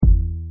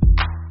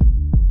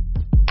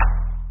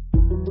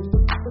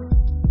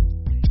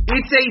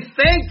It's a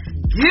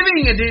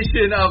Thanksgiving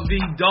edition of the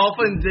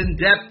Dolphins in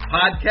Depth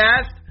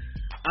podcast.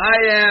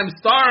 I am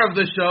star of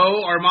the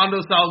show,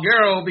 Armando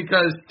Salguero,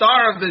 because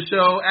star of the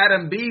show,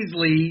 Adam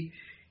Beasley,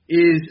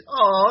 is,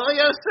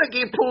 you're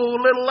sicky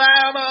poo, little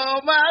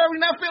Adam. Are we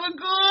not feeling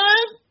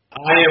good?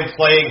 I am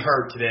playing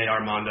hurt today,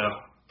 Armando.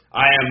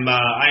 I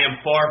am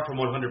far from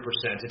 100%.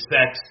 It's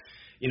that,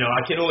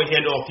 I can only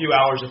handle a few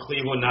hours of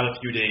Cleveland, not a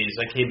few days.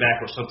 I came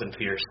back with something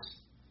fierce.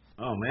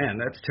 Oh, man,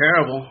 that's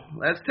terrible.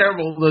 That's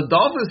terrible. The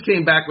Dolphins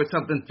came back with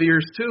something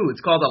fierce, too. It's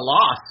called a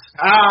loss.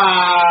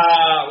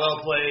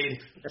 Well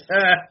played.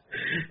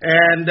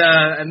 And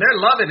they're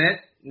loving it.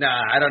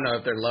 Nah, I don't know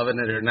if they're loving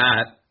it or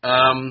not.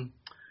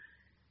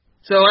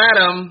 So,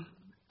 Adam,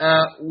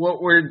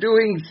 what we're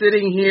doing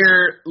sitting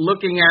here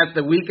looking at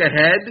the week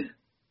ahead,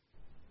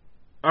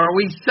 are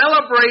we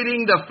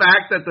celebrating the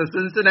fact that the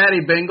Cincinnati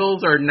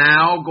Bengals are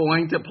now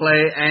going to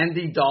play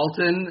Andy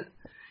Dalton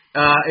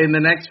in the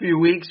next few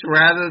weeks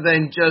rather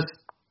than just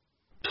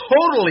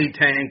totally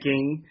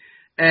tanking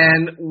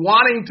and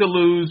wanting to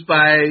lose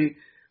by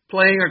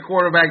playing a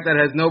quarterback that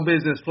has no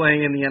business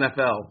playing in the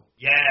NFL?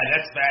 Yeah,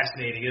 that's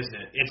fascinating, isn't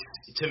it?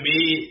 It's, to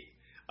me,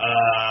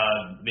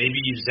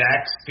 maybe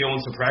Zach's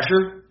feeling some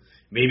pressure.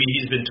 Maybe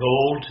he's been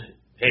told,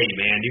 hey,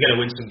 man, you got to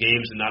win some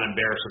games and not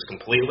embarrass us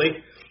completely.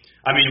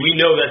 I mean, we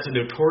know that's a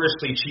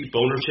notoriously cheap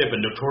ownership, a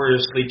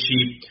notoriously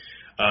cheap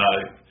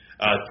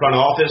front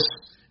office,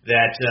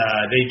 that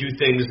they do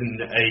things in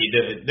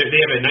they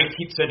have a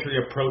 19th century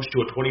approach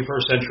to a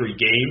 21st century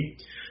game.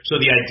 So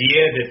the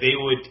idea that they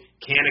would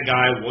can a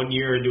guy 1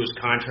 year into his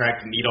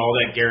contract and need all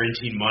that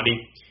guaranteed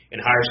money and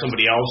hire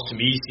somebody else, to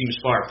me,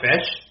 seems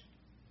far-fetched.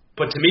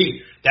 But to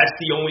me, that's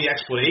the only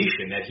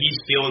explanation, that he's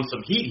feeling some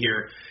heat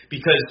here,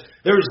 because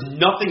there's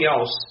nothing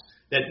else,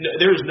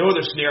 there is no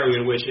other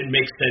scenario in which it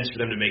makes sense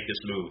for them to make this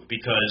move,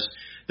 because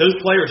those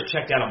players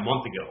checked out a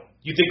month ago.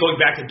 You think going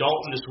back to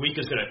Dalton this week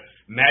is going to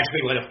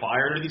magically light a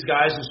fire to these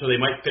guys, and so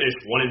they might finish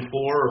 1-4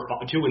 or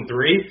 2-3?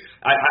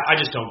 I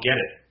just don't get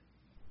it.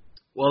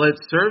 Well, it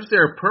serves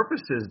their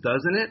purposes,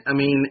 doesn't it? I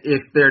mean,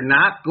 if they're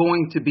not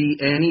going to be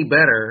any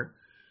better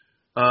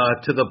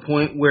to the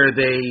point where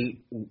they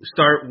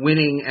start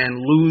winning and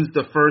lose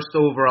the first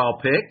overall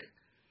pick,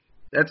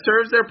 that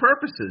serves their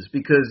purposes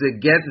because it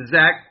gets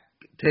Zach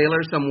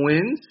Taylor some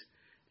wins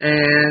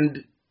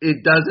and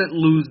it doesn't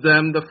lose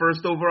them the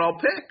first overall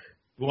pick.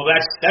 Well,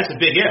 that's a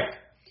big if.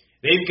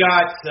 They've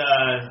got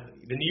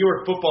the New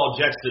York Football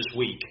Jets this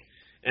week,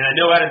 and I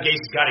know Adam Gase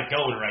has got it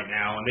going right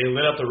now, and they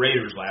lit up the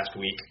Raiders last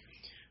week.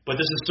 But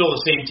this is still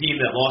the same team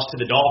that lost to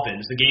the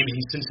Dolphins. The game's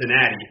in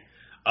Cincinnati.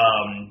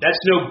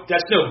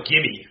 That's no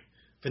gimme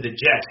for the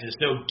Jets.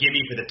 It's no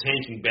gimme for the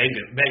tanking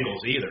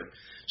Bengals either.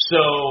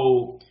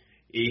 So,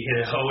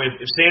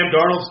 if Sam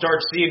Darnold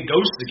starts seeing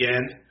ghosts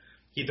again,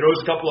 he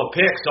throws a couple of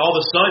picks, all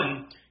of a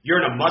sudden you're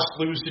in a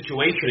must-lose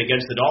situation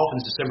against the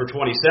Dolphins December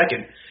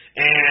 22nd.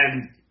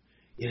 And,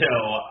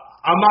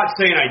 I'm not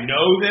saying I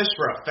know this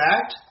for a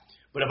fact,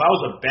 but if I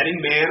was a betting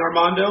man,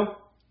 Armando,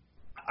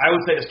 I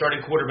would say the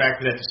starting quarterback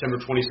for that December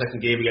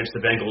 22nd game against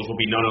the Bengals will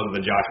be none other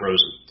than Josh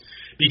Rosen.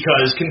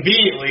 Because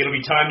conveniently, it'll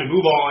be time to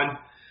move on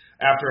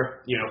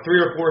after 3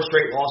 or 4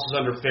 straight losses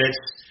under Fitz.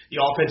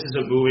 The offense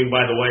isn't moving,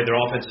 by the way.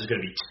 Their offense is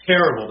going to be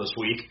terrible this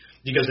week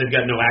because they've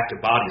got no active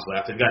bodies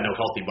left. They've got no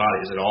healthy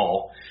bodies at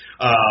all.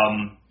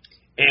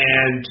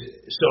 And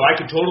so I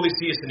could totally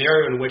see a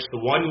scenario in which the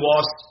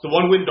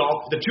 2-win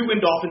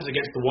Dolphins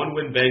against the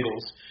 1-win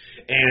Bengals,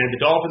 and the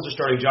Dolphins are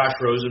starting Josh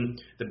Rosen,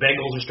 the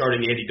Bengals are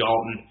starting Andy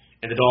Dalton,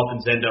 and the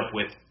Dolphins end up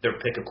with their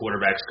pick of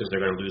quarterbacks because they're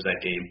going to lose that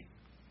game.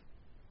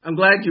 I'm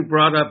glad you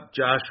brought up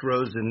Josh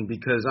Rosen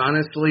because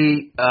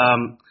honestly,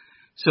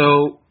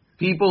 so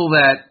people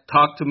that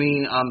talk to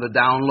me on the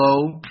down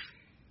low,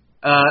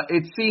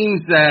 it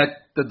seems that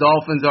the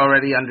Dolphins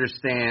already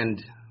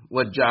understand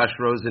what Josh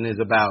Rosen is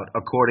about,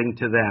 according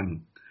to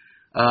them.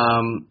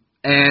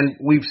 And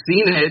we've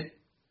seen it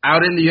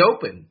out in the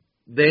open.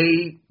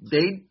 They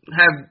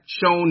have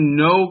shown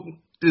no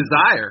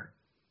desire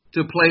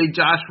to play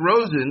Josh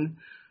Rosen,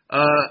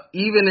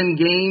 even in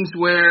games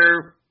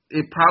where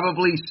it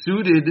probably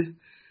suited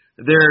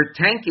their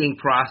tanking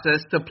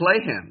process to play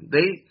him.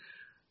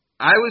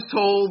 I was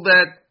told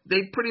that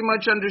they pretty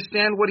much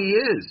understand what he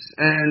is,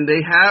 and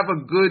they have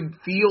a good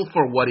feel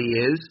for what he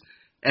is,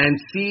 and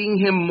seeing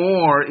him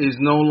more is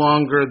no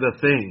longer the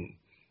thing.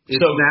 It's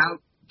now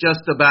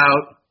just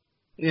about,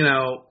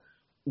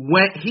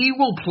 when he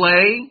will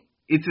play,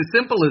 it's as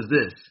simple as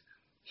this.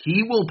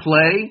 He will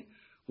play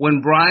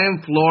when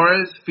Brian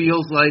Flores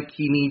feels like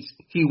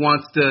he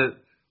wants to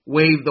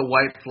wave the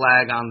white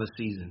flag on the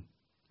season.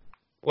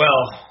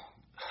 Well,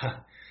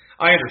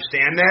 I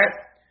understand that.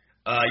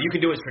 You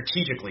can do it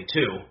strategically,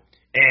 too.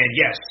 And,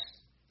 yes,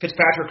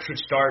 Fitzpatrick should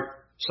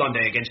start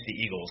Sunday against the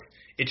Eagles.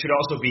 It should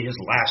also be his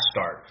last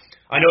start.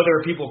 I know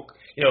there are people,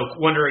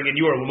 wondering, and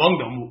you were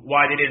among them,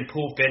 why they didn't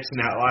pull Fitz in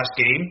that last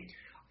game.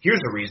 Here's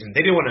the reason.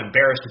 They didn't want to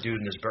embarrass the dude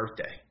on his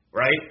birthday,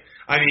 right?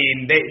 I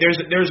mean, there's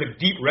a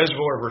deep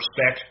reservoir of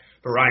respect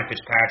for Ryan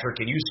Fitzpatrick,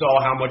 and you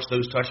saw how much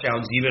those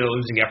touchdowns, even a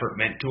losing effort,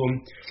 meant to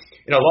him.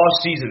 In a lost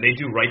season, they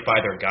do right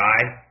by their guy.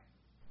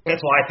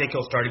 That's why I think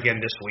he'll start again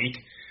this week.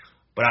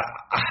 But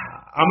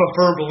I'm a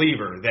firm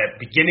believer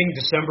that beginning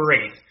December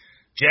 8th,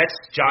 Jets,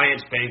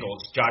 Giants,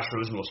 Bengals, Josh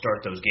Rosen will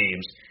start those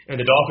games, and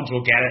the Dolphins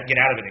will get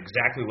out of it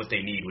exactly what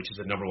they need, which is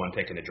the number one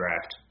pick in the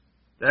draft.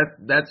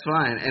 That's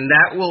fine, and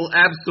that will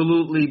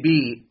absolutely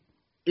be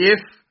if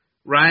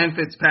Ryan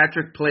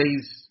Fitzpatrick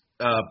plays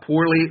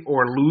poorly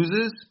or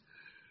loses,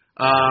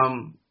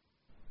 and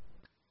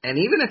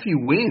even if he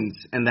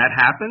wins and that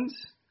happens,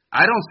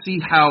 I don't see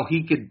how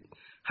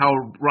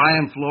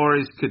Ryan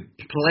Flores could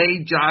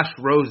play Josh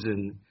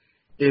Rosen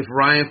if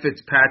Ryan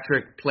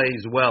Fitzpatrick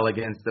plays well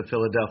against the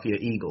Philadelphia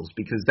Eagles,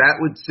 because that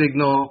would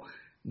signal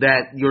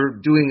that you're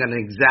doing an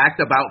exact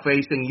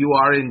about-face and you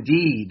are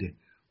indeed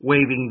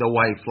waving the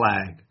white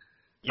flag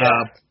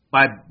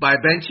by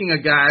benching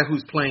a guy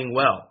who's playing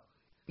well.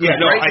 Yeah,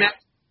 no, now,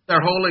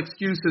 their whole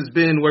excuse has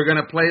been we're going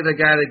to play the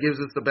guy that gives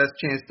us the best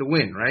chance to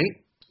win,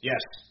 right?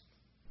 Yes.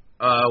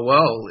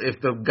 Well,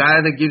 if the guy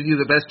that gives you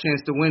the best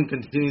chance to win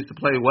continues to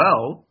play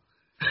well,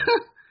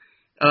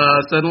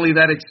 suddenly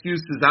that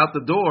excuse is out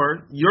the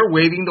door. You're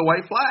waving the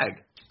white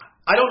flag.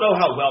 I don't know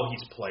how well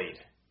he's played.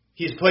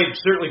 He's played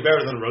certainly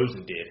better than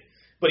Rosen did,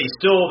 but he's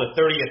still the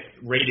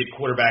 30th rated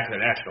quarterback in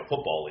the National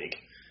Football League.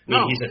 I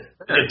mean, he's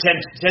a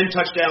 10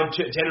 touchdown,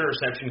 10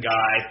 interception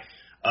guy,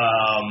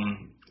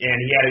 and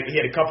he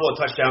had a couple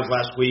of touchdowns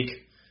last week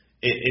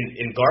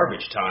in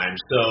garbage time.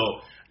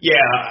 So yeah,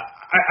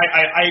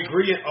 I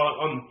agree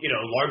on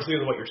largely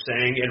with what you're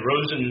saying. And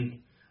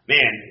Rosen,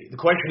 man, the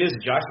question is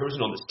Josh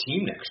Rosen on this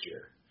team next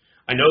year?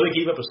 I know they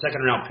gave up a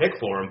second-round pick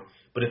for him,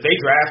 but if they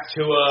draft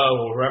Tua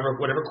or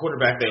whatever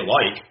quarterback they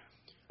like,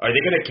 are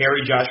they going to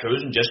carry Josh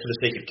Rosen just for the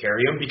sake of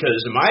carry him? Because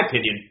in my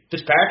opinion,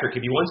 Fitzpatrick,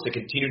 if he wants to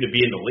continue to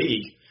be in the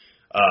league,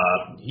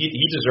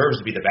 he deserves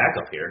to be the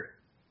backup here.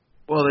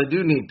 Well, they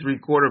do need 3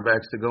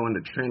 quarterbacks to go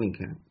into training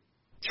camp.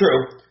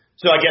 True.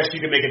 So I guess you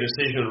can make a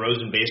decision on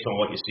Rosen based on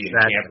what you see in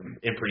camp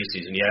in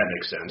preseason. Yeah, that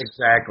makes sense.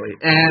 Exactly.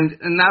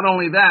 And not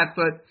only that,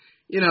 but,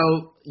 you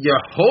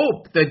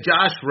hope that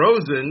Josh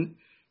Rosen,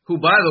 who,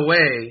 by the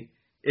way,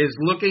 is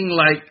looking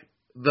like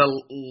the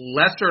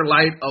lesser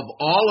light of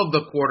all of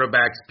the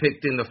quarterbacks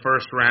picked in the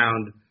first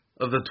round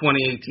of the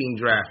 2018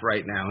 draft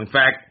right now. In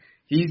fact,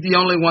 he's the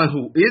only one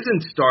who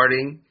isn't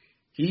starting.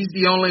 He's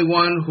the only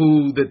one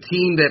who the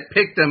team that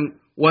picked him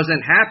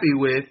wasn't happy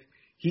with.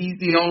 He's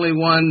the only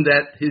one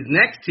that his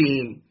next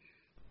team,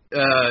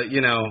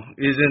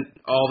 isn't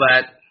all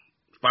that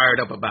fired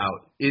up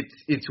about.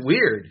 It's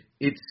weird.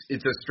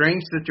 It's a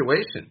strange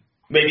situation.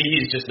 Maybe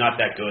he's just not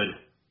that good.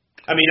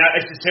 I mean,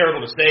 it's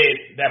terrible to say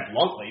it that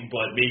bluntly,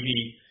 but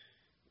maybe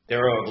there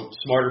are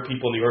smarter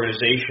people in the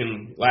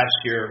organization last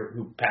year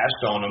who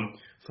passed on him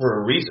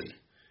for a reason,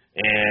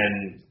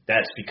 and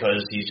that's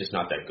because he's just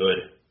not that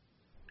good.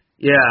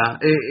 Yeah,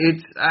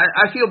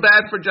 I feel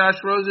bad for Josh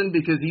Rosen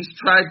because he's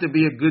tried to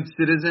be a good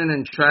citizen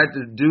and tried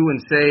to do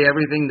and say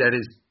everything that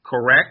is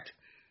correct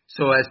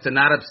so as to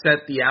not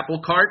upset the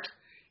apple cart,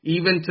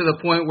 even to the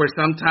point where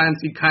sometimes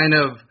he kind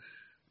of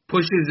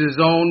pushes his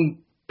own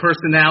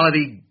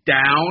personality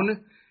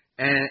down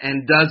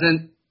and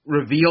doesn't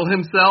reveal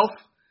himself.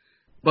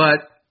 But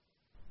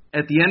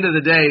at the end of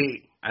the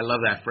day, I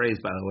love that phrase,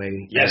 by the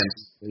way. Yes.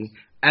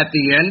 At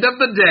the end of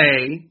the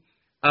day,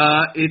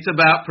 it's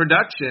about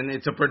production.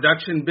 It's a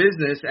production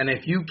business. And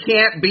if you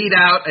can't beat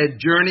out a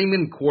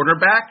journeyman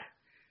quarterback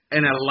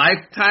and a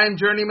lifetime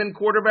journeyman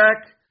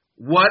quarterback,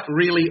 what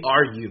really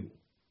are you?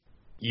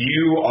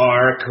 You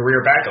are a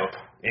career backup.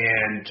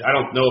 And I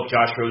don't know if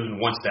Josh Rosen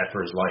wants that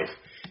for his life.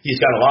 He's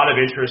got a lot of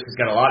interest. He's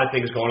got a lot of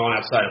things going on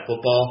outside of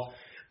football.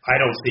 I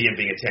don't see him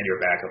being a 10-year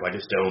backup. I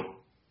just don't.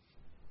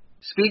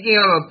 Speaking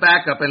of a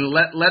backup, and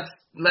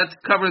let's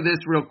cover this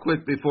real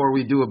quick before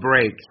we do a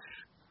break.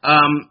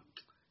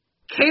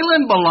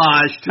 Kalen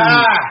Ballage to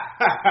me.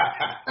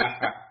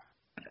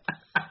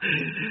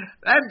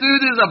 That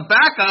dude is a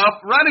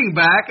backup running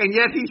back, and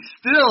yet he's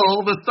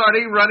still the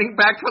starting running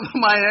back for the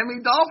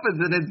Miami Dolphins,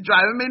 and it's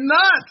driving me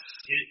nuts.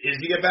 Is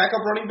he a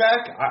backup running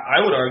back?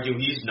 I would argue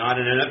he's not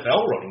an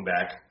NFL running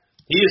back.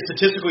 He is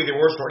statistically the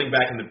worst running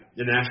back in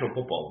the National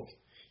Football League.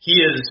 He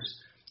is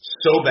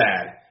so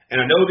bad.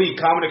 And I know the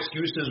common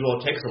excuse is, well,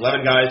 it takes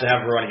 11 guys to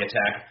have a running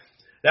attack.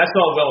 That's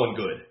all well and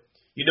good.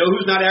 You know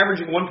who's not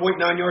averaging 1.9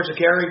 yards a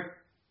carry?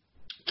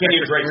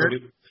 Kenyon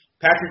Drake.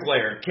 Patrick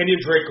Laird, Kenyon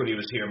Drake when he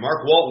was here,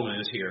 Mark Walton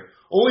is here.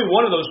 Only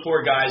one of those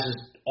 4 guys is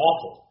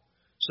awful.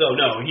 So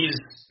no,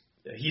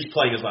 he's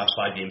playing his last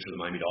 5 games for the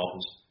Miami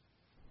Dolphins.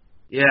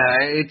 Yeah,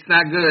 it's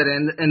not good.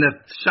 And the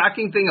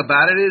shocking thing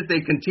about it is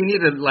they continue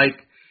to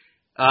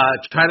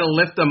try to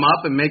lift him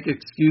up and make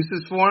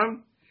excuses for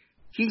him.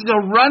 He's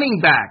a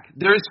running back.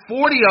 There's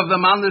 40 of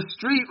them on the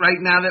street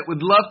right now that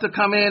would love to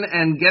come in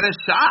and get a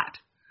shot.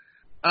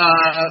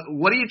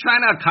 What are you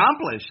trying to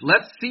accomplish?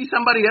 Let's see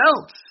somebody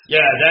else.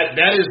 Yeah,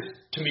 that is,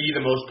 to me,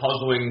 the most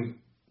puzzling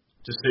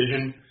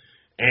decision.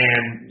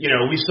 And,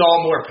 we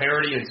saw more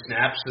parity in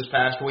snaps this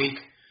past week.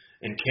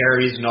 and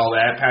carries and all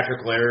that,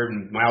 Patrick Laird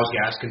and Myles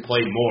Gaskin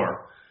play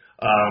more.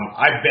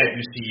 I bet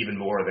you see even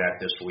more of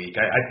that this week.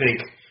 I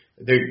think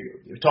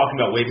they're talking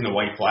about waving the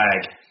white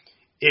flag.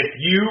 If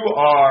you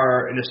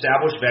are an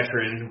established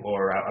veteran,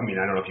 or I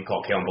don't know if you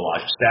call Kalen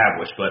Ballage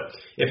established, but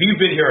if you've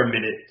been here a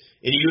minute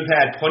and you've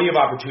had plenty of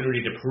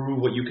opportunity to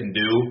prove what you can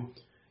do,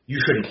 you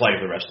shouldn't play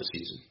for the rest of the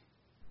season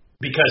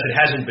because it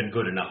hasn't been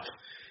good enough.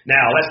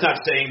 Now, that's not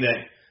saying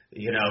that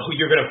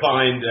you're going to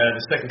find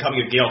the second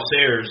coming of Gale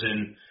Sayers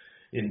and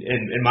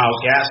Myles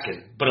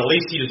Gaskin, but at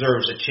least he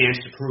deserves a chance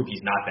to prove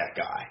he's not that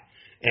guy.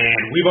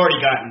 And we've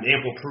already gotten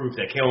ample proof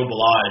that Kalen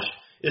Ballage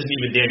isn't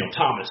even Daniel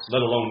Thomas,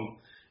 let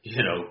alone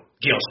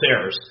Gale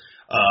Sayers.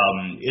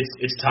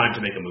 It's time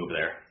to make a move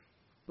there.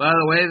 By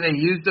the way, they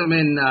used him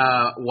in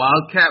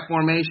Wildcat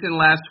formation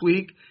last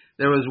week.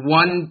 There was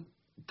one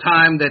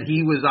time that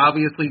he was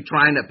obviously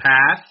trying to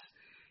pass.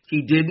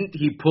 He didn't.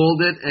 He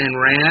pulled it and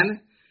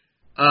ran.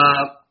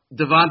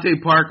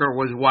 Devontae Parker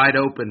was wide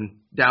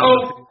open down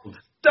the field.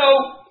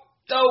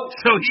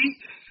 So he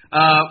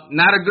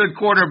not a good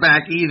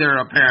quarterback either,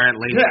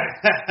 apparently.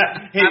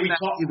 Hey,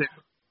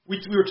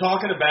 we were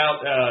talking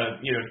about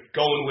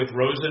going with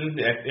Rosen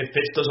if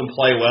Fitz doesn't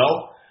play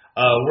well.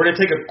 We're going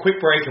to take a quick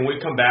break, and when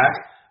we come back,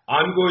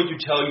 I'm going to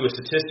tell you a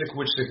statistic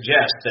which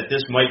suggests that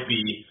this might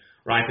be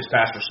Ryan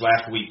Fitzpatrick's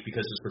last week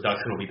because his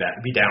production will be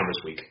down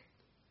this week.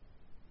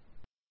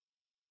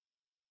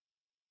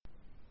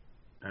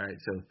 All right,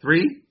 so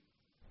 3,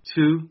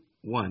 2,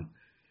 1.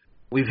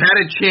 We've had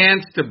a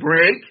chance to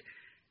break.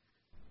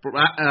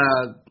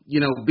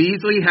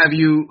 Beasley, have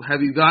you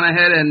gone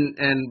ahead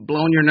and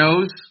blown your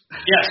nose?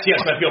 Yes,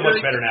 I feel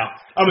much better now.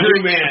 I'm a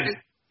new man.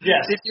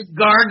 Yes. Did you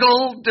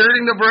gargle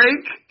during the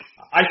break?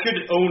 I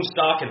should own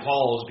stock at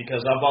Halls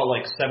because I bought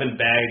like 7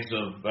 bags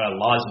of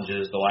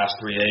lozenges the last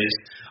 3 days.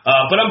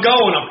 But I'm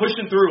going. I'm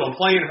pushing through. I'm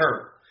playing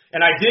hurt.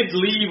 And I did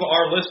leave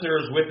our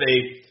listeners with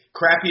a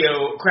crappy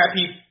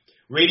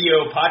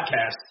radio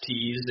podcast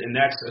tease, and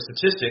that's a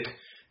statistic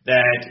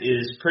that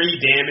is pretty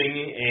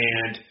damning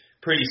and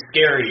pretty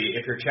scary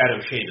if you're Chad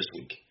O'Shea this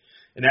week.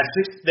 And that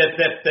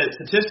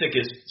statistic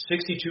is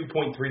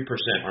 62.3%,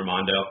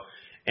 Armando.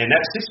 And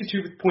that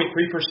 62.3%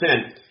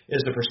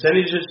 is the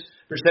percentage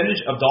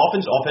of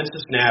Dolphins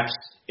offensive snaps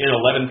in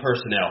 11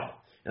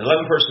 personnel. And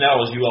 11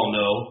 personnel, as you all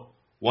know,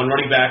 1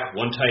 running back,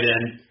 1 tight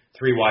end,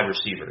 3 wide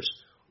receivers.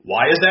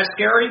 Why is that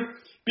scary?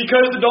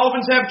 Because the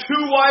Dolphins have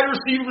 2 wide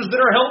receivers that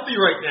are healthy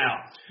right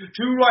now. 2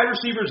 wide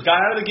receivers got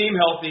out of the game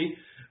healthy.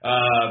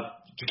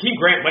 Jakeem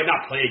Grant might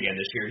not play again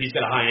this year. He's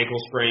got a high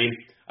ankle sprain.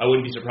 I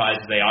wouldn't be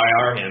surprised if they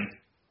IR him.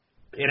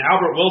 And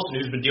Albert Wilson,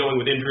 who's been dealing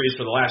with injuries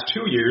for the last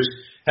 2 years,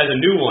 has a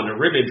new one, a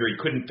rib injury,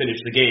 couldn't finish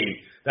the game.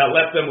 That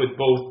left them with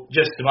both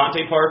just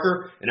Devontae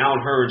Parker and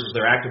Allen Hurns as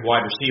their active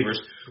wide receivers,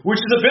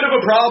 which is a bit of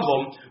a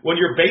problem when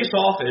your base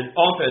offense,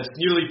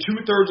 nearly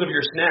 2/3 of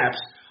your snaps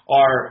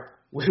are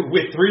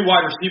with 3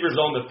 wide receivers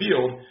on the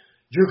field.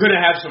 You're going to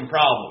have some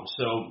problems.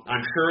 So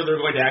I'm sure they're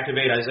going to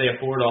activate Isaiah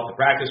Ford off the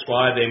practice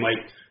squad. They might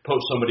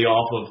poach somebody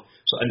off of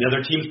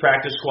another team's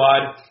practice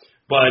squad.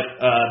 But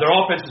their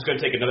offense is going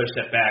to take another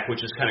step back,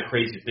 which is kind of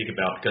crazy to think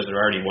about because they're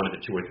already one of the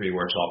 2 or 3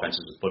 worst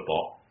offenses in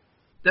football.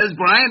 Dez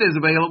Bryant is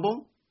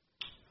available.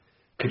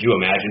 Could you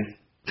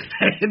imagine?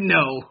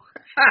 No.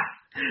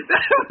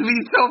 That would be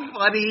so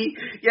funny.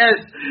 Yes,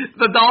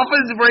 the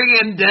Dolphins bring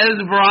in Dez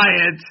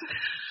Bryant.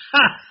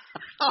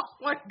 Oh,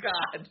 my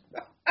God.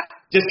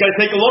 Just got to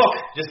take a look.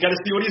 Just got to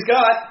see what he's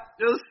got.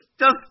 Just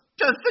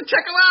to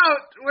check him out.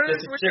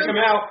 Check him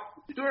out.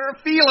 We're a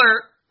feeler.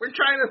 We're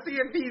trying to see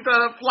if he's a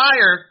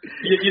flyer.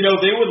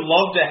 They would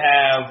love to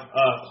have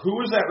who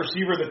was that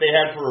receiver that they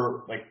had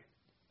for like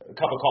a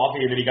cup of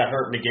coffee and then he got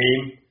hurt in the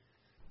game?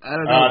 I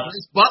don't know.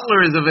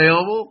 Butler is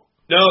available.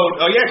 No,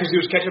 because he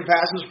was catching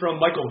passes from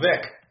Michael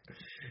Vick.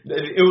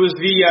 It was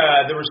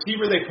the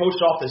receiver they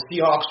poached off the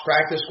Seahawks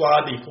practice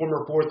squad, the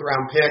former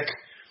 4th-round pick.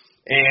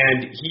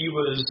 And he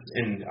was,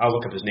 and I'll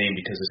look up his name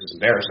because this is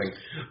embarrassing,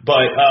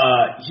 but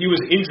he was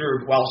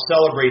injured while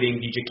celebrating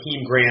the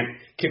Jakeem Grant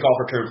kickoff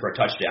return for a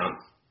touchdown.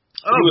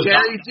 Oh,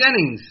 Gary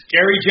Jennings.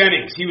 Gary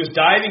Jennings. He was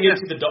diving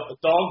into the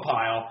dog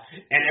pile,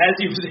 and as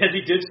he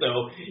did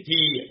so, he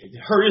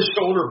hurt his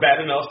shoulder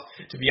bad enough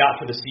to be out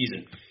for the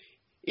season.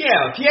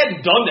 Yeah, if he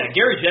hadn't done that,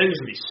 Gary Jennings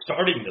would be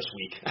starting this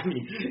week. I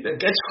mean,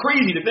 that's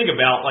crazy to think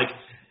about. Like,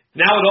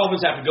 now the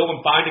Dolphins have to go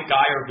and find a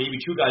guy or maybe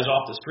 2 guys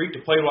off the street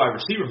to play wide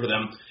receiver for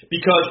them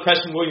because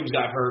Preston Williams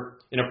got hurt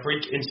in a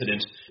freak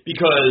incident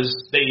because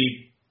they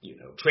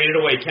traded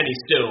away Kenny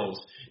Stills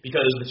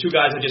because the 2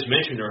 guys I just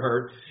mentioned are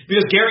hurt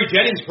because Gary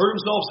Jennings hurt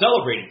himself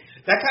celebrating.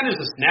 That kind of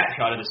is a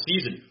snapshot of the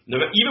season.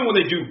 Even when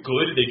they do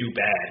good, they do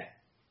bad.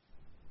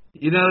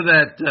 You know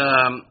that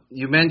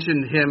you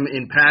mentioned him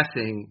in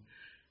passing,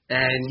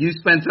 and you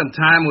spent some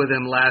time with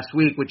him last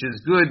week, which is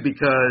good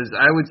because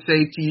I would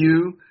say to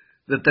you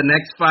that the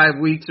next 5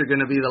 weeks are going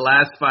to be the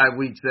last 5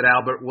 weeks that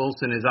Albert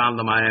Wilson is on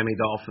the Miami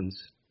Dolphins.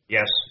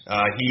 Yes,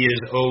 he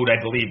is owed, I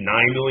believe,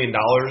 $9 million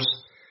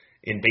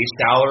in base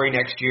salary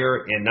next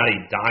year, and not a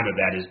dime of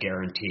that is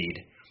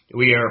guaranteed.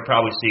 we are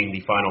probably seeing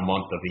the final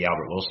month of the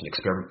Albert Wilson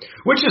experiment,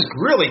 which is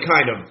really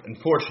kind of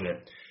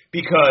unfortunate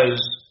because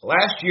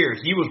last year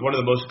he was one of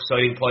the most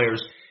exciting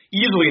players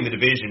easily in the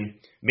division,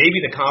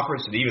 maybe the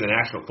conference and even the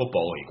National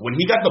Football League. When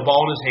he got the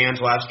ball in his hands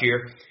last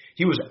year,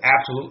 he was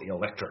absolutely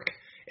electric.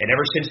 And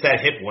ever since that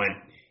hit went,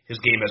 his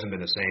game hasn't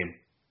been the same.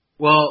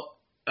 Well,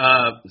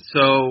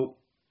 so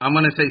I'm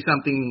going to say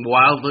something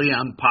wildly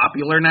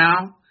unpopular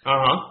now.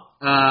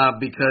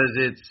 Because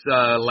it's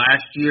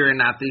last year and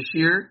not this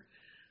year.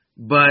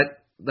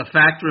 But the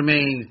fact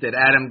remains that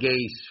Adam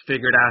Gase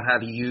figured out how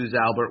to use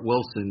Albert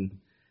Wilson,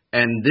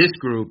 and this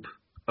group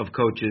of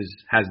coaches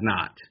has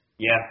not.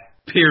 Yeah.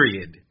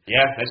 Period.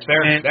 Yeah, that's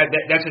fair. And,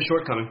 that's a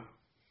shortcoming.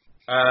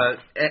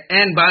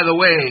 And by the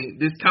way,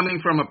 this coming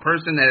from a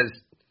person that has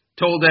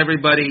told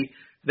everybody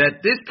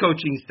that this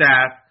coaching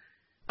staff,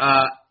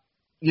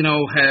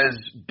 has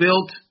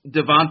built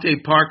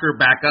Devontae Parker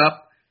back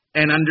up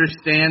and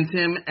understands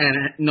him and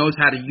knows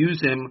how to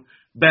use him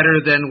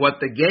better than what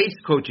the Gase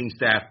coaching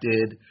staff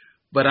did.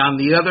 But on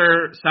the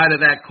other side of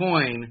that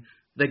coin,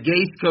 the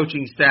Gase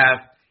coaching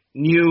staff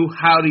knew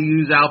how to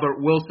use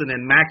Albert Wilson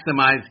and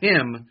maximize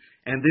him,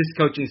 and this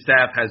coaching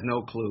staff has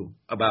no clue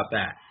about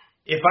that.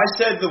 If I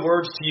said the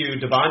words to you,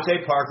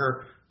 Devontae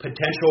Parker,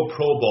 potential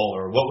Pro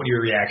Bowler, what would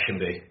your reaction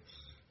be?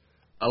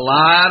 A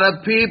lot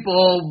of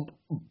people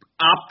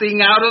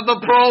opting out of the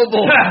Pro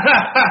Bowl.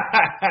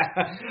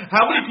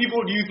 How many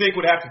people do you think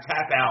would have to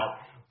tap out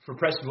for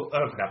for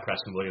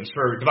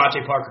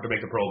Devontae Parker to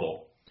make the Pro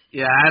Bowl?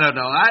 Yeah, I don't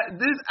know.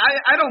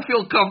 I don't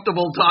feel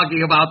comfortable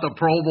talking about the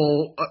Pro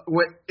Bowl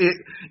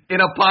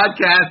in a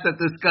podcast that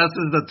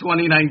discusses the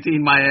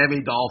 2019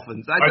 Miami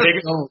Dolphins.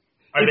 It's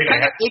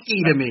kind of icky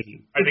to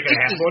me. Are they going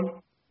to have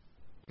one?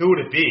 Who would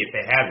it be if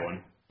they had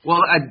one?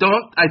 Well, I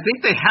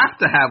think they have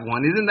to have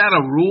one. Isn't that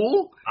a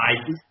rule? I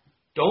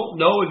don't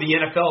know in the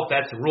NFL if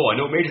that's a rule. I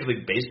know Major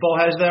League Baseball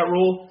has that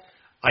rule.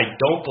 I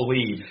don't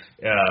believe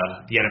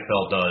the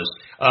NFL does.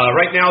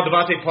 Right now,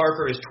 Devontae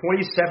Parker is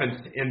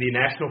 27th in the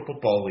National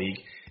Football League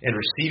in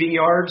receiving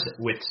yards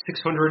with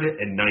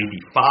 695,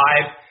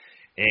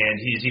 and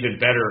he's even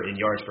better in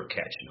yards per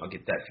catch. And I'll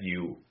get that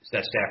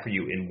stat for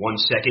you in 1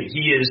 second.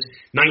 He is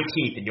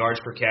 19th in yards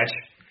per catch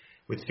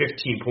with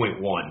 15.1.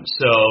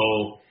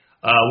 So,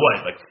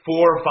 like 4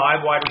 or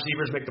 5 wide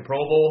receivers make the Pro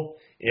Bowl?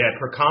 Yeah,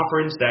 per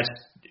conference, that's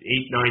 8,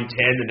 9,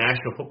 10, the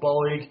National Football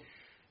League.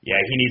 Yeah,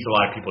 he needs a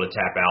lot of people to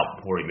tap out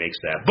before he makes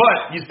that.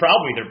 But he's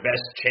probably their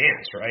best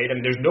chance, right? I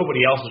mean, there's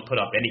nobody else who's put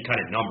up any kind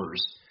of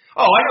numbers.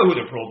 Oh, I know who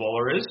their Pro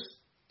Bowler is.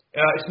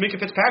 It's Minkah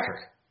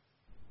Fitzpatrick.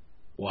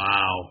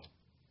 Wow.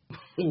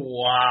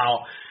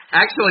 Wow.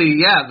 Actually,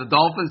 yeah, the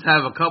Dolphins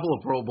have a couple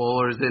of Pro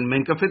Bowlers in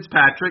Minkah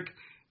Fitzpatrick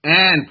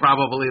and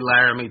probably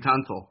Laramie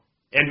Tunsil.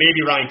 And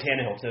maybe Ryan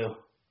Tannehill, too.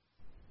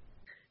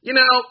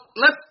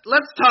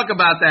 Let's talk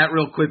about that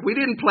real quick. We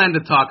didn't plan to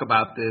talk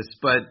about this,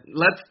 but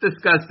let's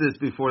discuss this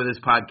before this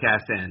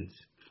podcast ends.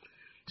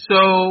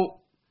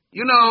 So,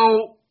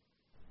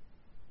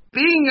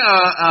 being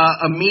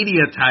a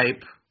media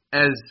type,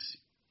 as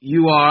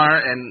you are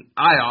and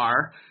I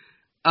are,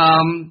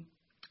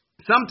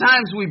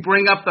 sometimes we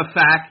bring up the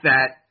fact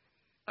that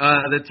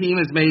the team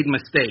has made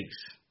mistakes.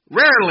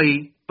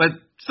 Rarely, but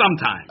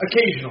sometimes.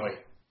 Occasionally.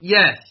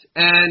 Yes,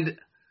 and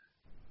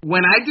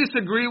when I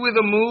disagree with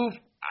a move,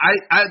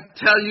 I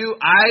tell you,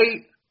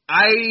 I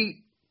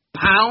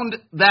pound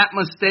that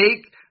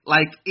mistake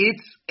like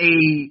it's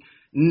a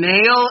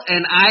nail,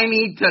 and I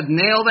need to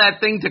nail that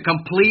thing to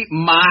complete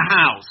my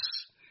house.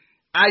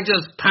 I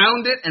just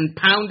pound it and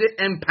pound it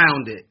and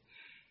pound it.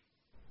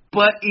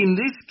 But in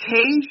this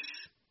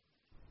case,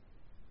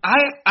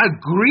 I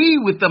agree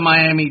with the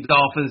Miami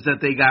Dolphins that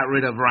they got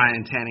rid of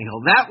Ryan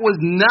Tannehill. That was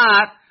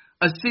not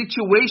a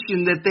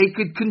situation that they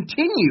could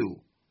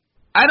continue.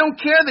 I don't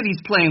care that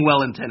he's playing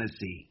well in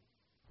Tennessee.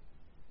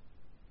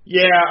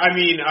 Yeah, I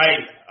mean,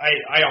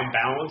 I on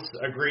balance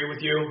agree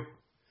with you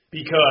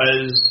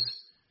because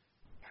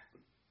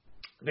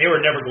they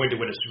were never going to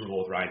win a Super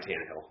Bowl with Ryan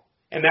Tannehill,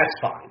 and that's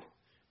fine.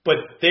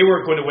 But they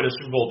weren't going to win a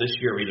Super Bowl this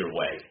year either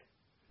way.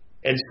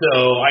 And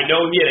so I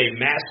know he had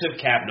a massive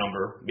cap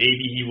number.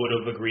 Maybe he would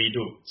have agreed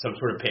to some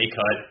sort of pay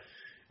cut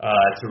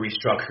to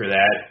restructure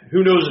that.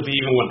 Who knows if he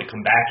even wanted to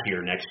come back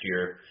here next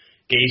year.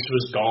 Gase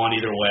was gone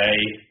either way.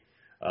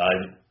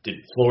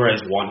 Did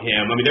Flores want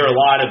him? I mean, there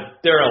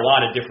are a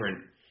lot of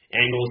different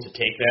angles to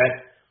take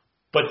that.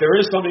 But there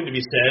is something to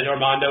be said,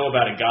 Armando,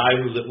 about a guy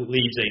who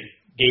leads a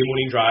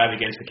game-winning drive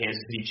against the Kansas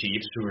City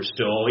Chiefs, who are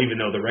still, even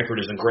though the record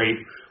isn't great,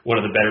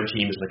 one of the better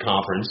teams in the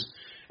conference.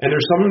 And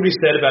there's something to be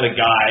said about a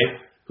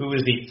guy who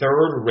is the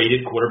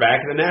third-rated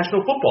quarterback in the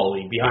National Football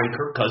League behind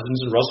Kirk Cousins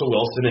and Russell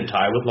Wilson and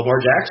tied with Lamar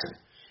Jackson.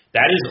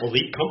 That is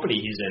elite company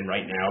he's in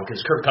right now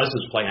because Kirk Cousins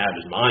is playing out of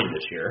his mind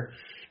this year.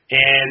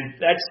 And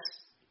that's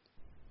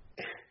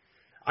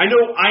I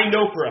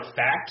know for a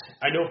fact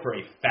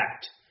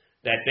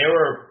that there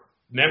were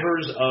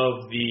members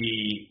of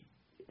the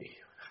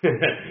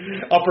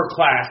upper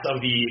class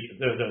of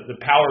the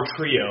power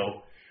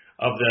trio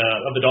of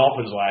the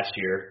Dolphins last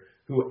year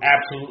who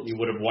absolutely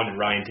would have wanted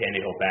Ryan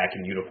Tannehill back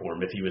in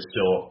uniform if he was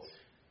still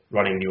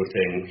running your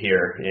thing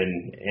here,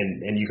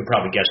 and you can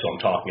probably guess what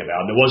I'm talking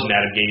about. And it wasn't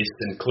Adam Gase,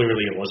 and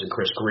clearly it wasn't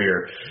Chris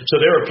Greer. So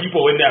there are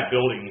people in that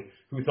building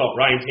who thought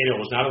Ryan Tannehill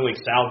was not only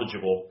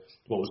salvageable,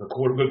 but was a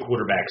good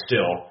quarterback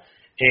still.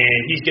 And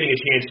he's getting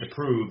a chance to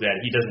prove that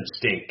he doesn't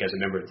stink as a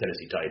member of the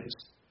Tennessee Titans.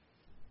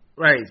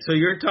 Right. So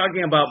you're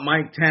talking about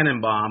Mike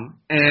Tannenbaum,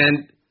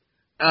 and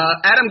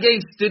Adam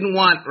Gase didn't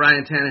want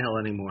Ryan Tannehill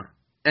anymore.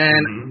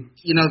 And,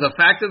 the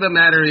fact of the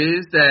matter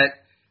is that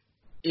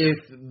if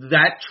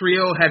that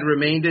trio had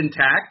remained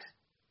intact,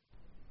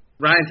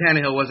 Ryan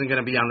Tannehill wasn't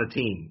going to be on the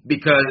team,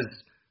 because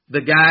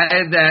the guy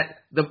that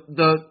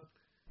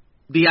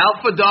the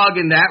alpha dog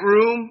in that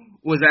room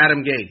was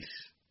Adam Gase.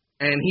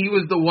 And he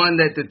was the one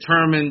that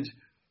determined,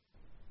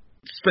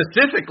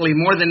 specifically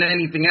more than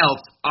anything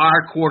else,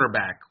 our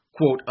quarterback,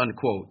 quote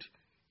unquote.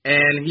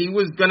 And he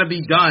was going to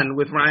be done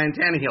with Ryan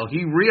Tannehill.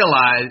 He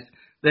realized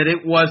that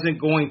it wasn't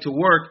going to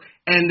work,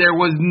 and there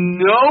was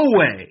no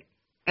way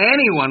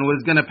anyone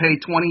was going to pay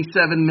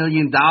 $27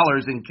 million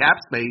in cap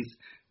space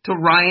to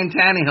Ryan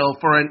Tannehill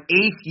for an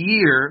 8th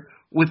year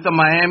with the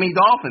Miami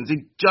Dolphins.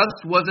 It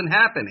just wasn't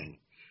happening.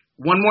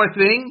 One more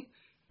thing.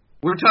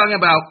 We're talking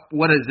about,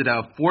 what is it,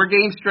 a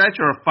 4-game stretch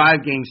or a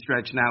 5-game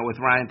stretch now with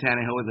Ryan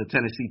Tannehill with the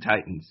Tennessee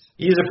Titans?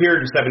 He's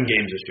appeared in 7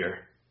 games this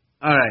year.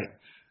 All right.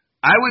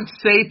 I would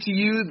say to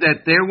you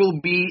that there will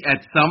be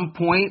at some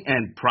point,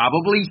 and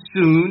probably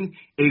soon,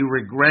 a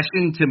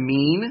regression to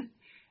mean.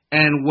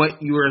 And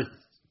what you're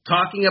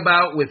talking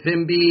about with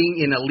him being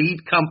in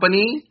elite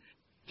company,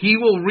 he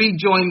will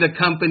rejoin the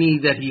company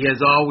that he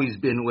has always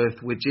been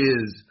with, which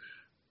is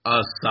a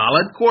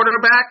solid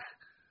quarterback,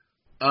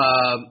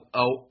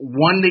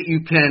 one that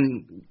you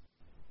can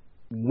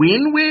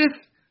win with,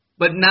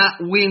 but not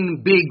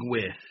win big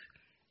with.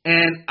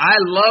 And I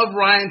love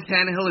Ryan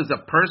Tannehill as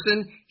a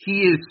person.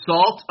 He is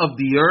salt of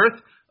the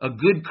earth, a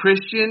good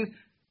Christian,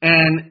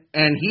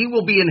 and he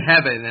will be in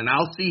heaven, and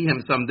I'll see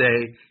him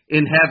someday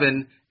in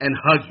heaven and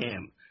hug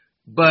him.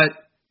 But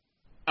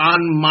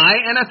on my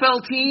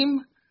NFL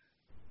team,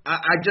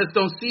 I just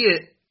don't see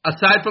it,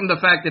 aside from the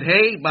fact that,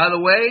 hey, by the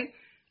way,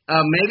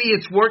 maybe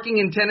it's working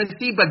in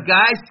Tennessee, but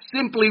guys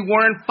simply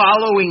weren't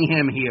following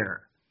him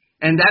here.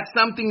 And that's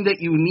something that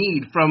you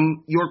need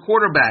from your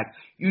quarterback.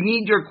 You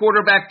need your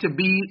quarterback to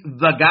be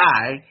the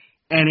guy.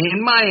 And in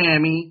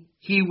Miami,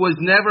 he was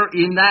never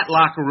in that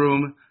locker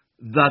room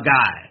the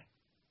guy.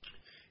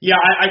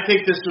 Yeah, I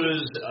think this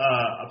was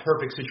a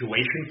perfect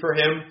situation for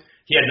him.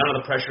 He had none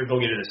of the pressure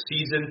going into the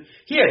season.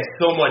 He had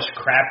so much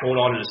crap going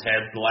on in his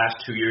head the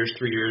last 2 years,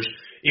 3 years,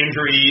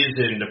 injuries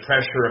and the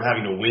pressure of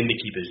having to win to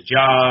keep his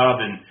job,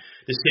 and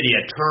the city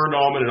had turned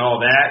on him and all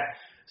that.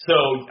 So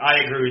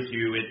I agree with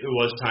you. It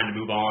was time to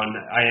move on.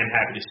 I am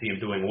happy to see him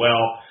doing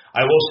well.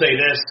 I will say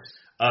this.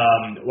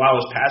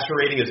 While his passer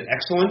rating is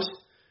excellent,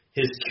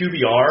 his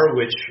QBR,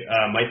 which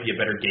might be a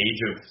better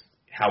gauge of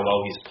how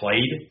well he's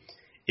played,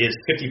 is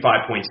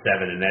 55.7,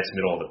 and that's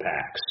middle of the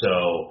pack.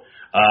 So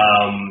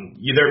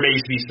there may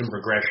be some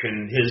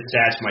regression. His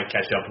stats might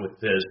catch up with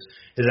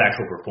his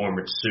actual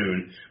performance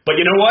soon.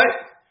 But you know what?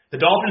 The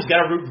Dolphins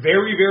got to root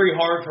very, very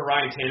hard for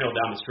Ryan Tannehill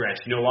down the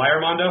stretch. You know why,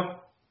 Armando?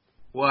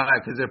 Why?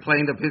 Because they're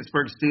playing the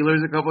Pittsburgh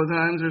Steelers a couple of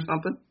times or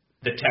something?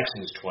 The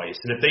Texans twice.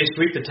 And if they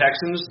sweep the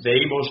Texans,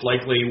 they most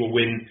likely will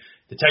win.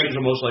 The Titans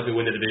will most likely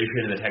win the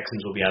division, and the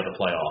Texans will be out of the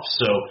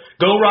playoffs. So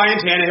go Ryan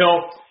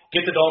Tannehill.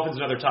 Get the Dolphins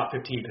another top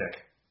 15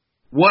 pick.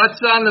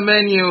 What's on the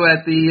menu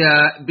at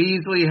the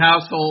Beasley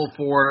household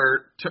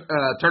for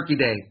Turkey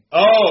Day?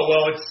 Oh,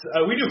 well,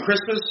 we do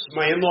Christmas.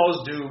 My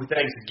in-laws do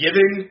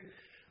Thanksgiving.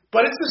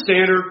 But it's the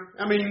standard.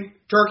 I mean,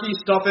 turkey,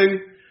 stuffing,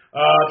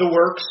 the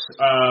works.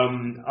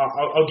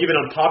 I'll give an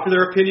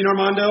unpopular opinion,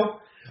 Armando.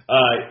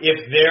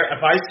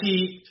 If I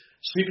see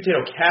sweet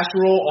potato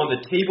casserole on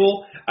the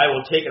table, I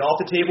will take it off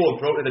the table and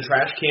throw it in the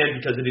trash can,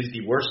 because it is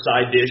the worst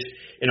side dish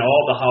in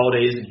all the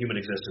holidays in human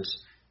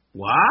existence.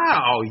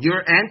 Wow,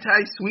 you're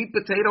anti-sweet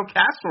potato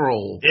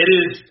casserole. It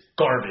is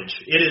garbage.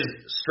 It is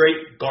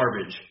straight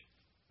garbage.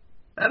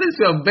 That is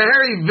a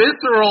very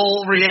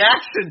visceral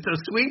reaction to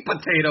sweet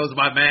potatoes,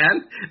 my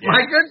man. Yeah.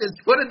 My goodness,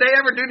 what did they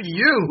ever do to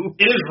you?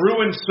 It has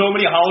ruined so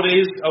many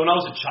holidays. When I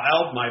was a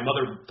child, my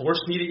mother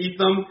forced me to eat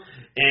them,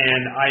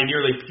 and I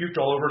nearly puked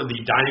all over the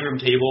dining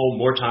room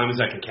table more times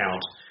than I can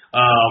count.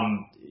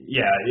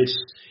 It's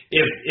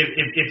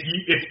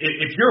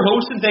if you're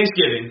hosting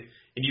Thanksgiving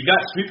and you've got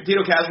sweet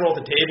potato casserole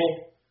at the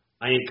table,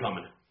 I ain't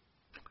coming.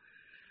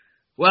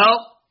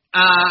 Well,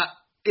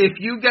 if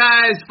you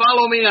guys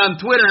follow me on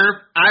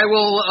Twitter, I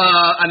will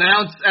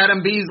announce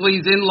Adam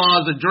Beasley's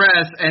in-laws'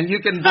 address, and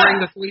you can bring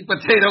the sweet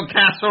potato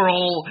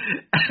casserole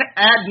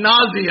ad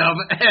nauseum,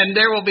 and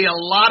there will be a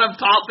lot of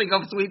tossing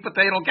of sweet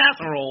potato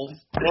casseroles.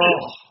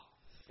 Oh.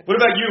 What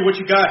about you? What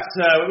you got?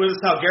 What does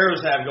the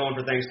Salgueros have going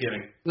for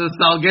Thanksgiving? The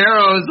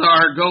Salgueros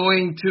are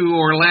going to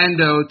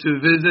Orlando to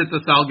visit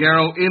the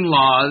Salguero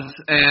in-laws,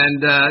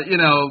 and,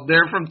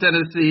 they're from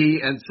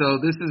Tennessee, and so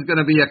this is going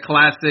to be a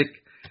classic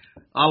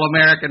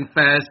All-American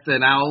Fest,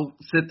 and I'll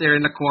sit there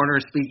in the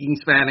corner speaking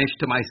Spanish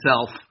to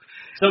myself.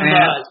 Some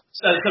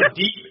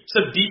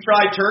deep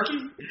fried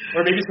turkey,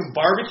 or maybe some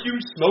barbecue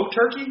smoked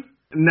turkey.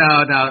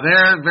 No,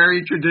 they're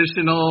very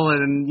traditional,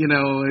 and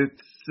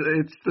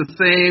it's the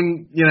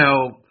same,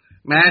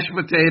 mashed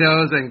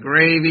potatoes and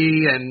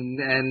gravy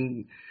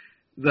and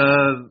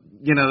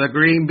the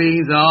green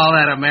beans and all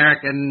that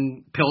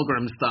American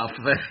Pilgrim stuff.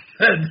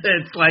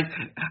 It's like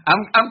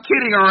I'm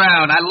kidding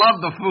around. I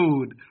love the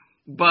food,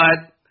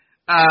 but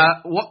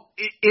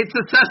it's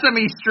a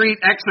Sesame Street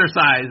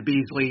exercise,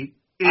 Beasley.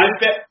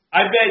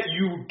 I bet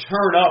you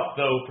turn up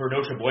though for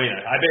Noche Buena.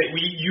 I bet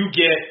you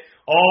get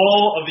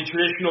all of the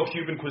traditional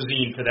Cuban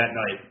cuisine for that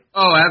night.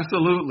 Oh,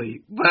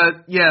 absolutely.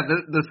 But yeah,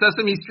 the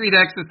Sesame Street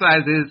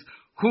exercise is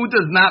who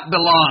does not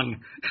belong.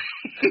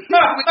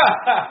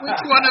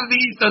 Which one of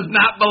these does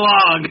not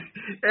belong?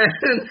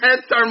 And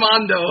that's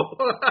Armando.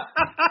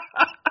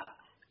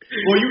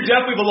 Well, you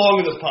definitely belong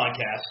in this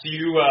podcast.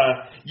 You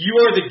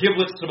are the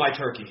giblets to my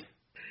turkey.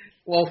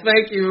 Well,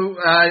 thank you.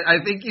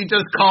 I think you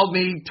just called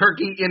me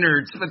turkey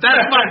innards, but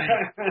that's fine.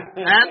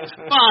 That's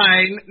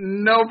fine.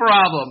 No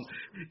problem.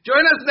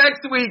 Join us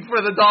next week for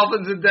the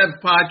Dolphins in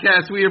Depth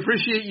podcast. We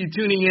appreciate you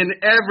tuning in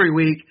every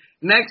week.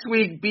 Next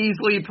week,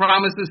 Beasley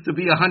promises to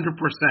be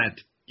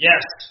 100%.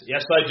 Yes,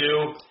 I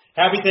do.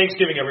 Happy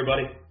Thanksgiving,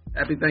 everybody.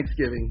 Happy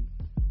Thanksgiving.